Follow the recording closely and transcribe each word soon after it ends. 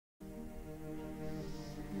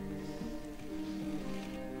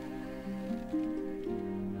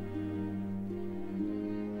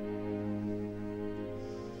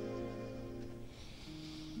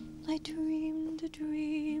dreamed a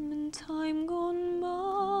dream in time gone by,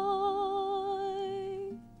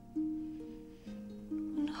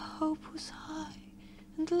 when hope was high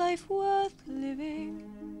and life worth living.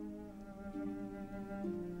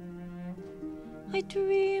 I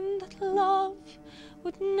dreamed that love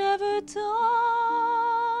would never die.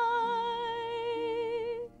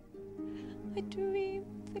 I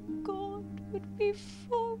dreamed that God would be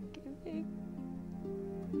forgiving.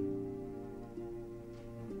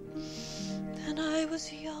 Then I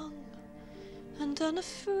was young and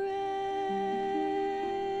unafraid.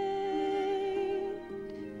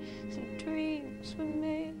 Some dreams were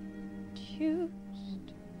made,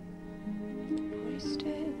 used,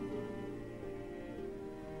 wasted.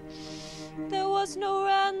 There was no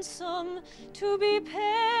ransom to be paid,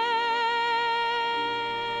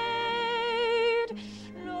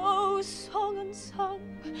 no song unsung,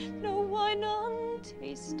 no wine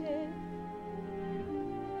untasted.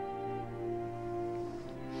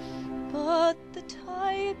 But the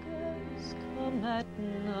tigers come at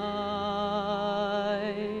night,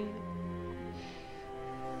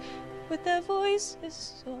 with their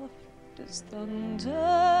voices soft as thunder,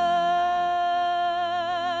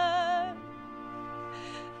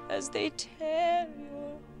 as they tear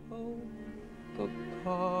your hope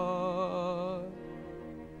apart,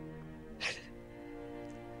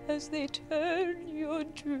 as they turn your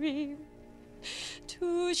dream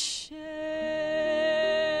to shame.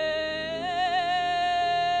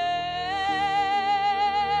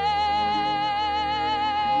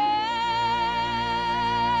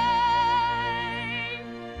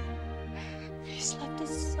 He slept a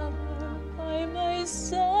summer by my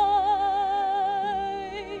side.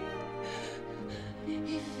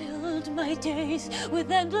 He filled my days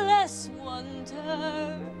with endless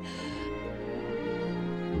wonder.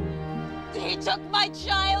 He took my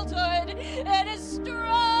childhood in his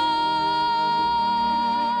stride,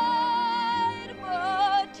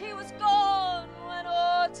 but he was gone when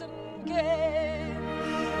autumn came.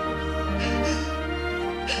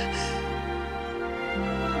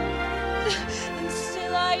 And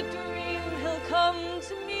still I dream he'll come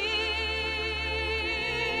to me,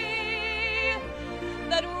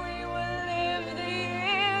 that we will live the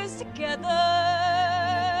years together.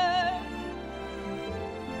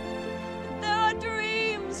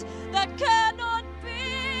 That cannot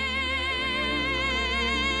be,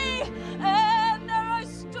 and there are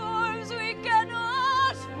storms we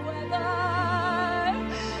cannot weather.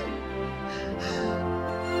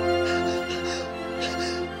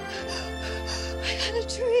 I had a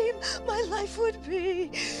dream my life would be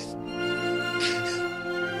so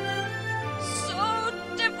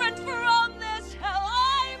different from this hell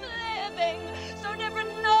I'm living, so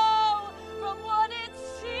different now from what it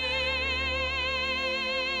seemed.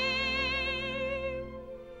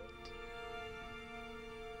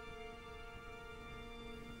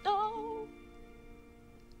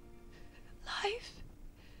 Life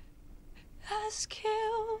has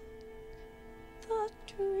killed the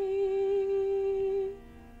dream.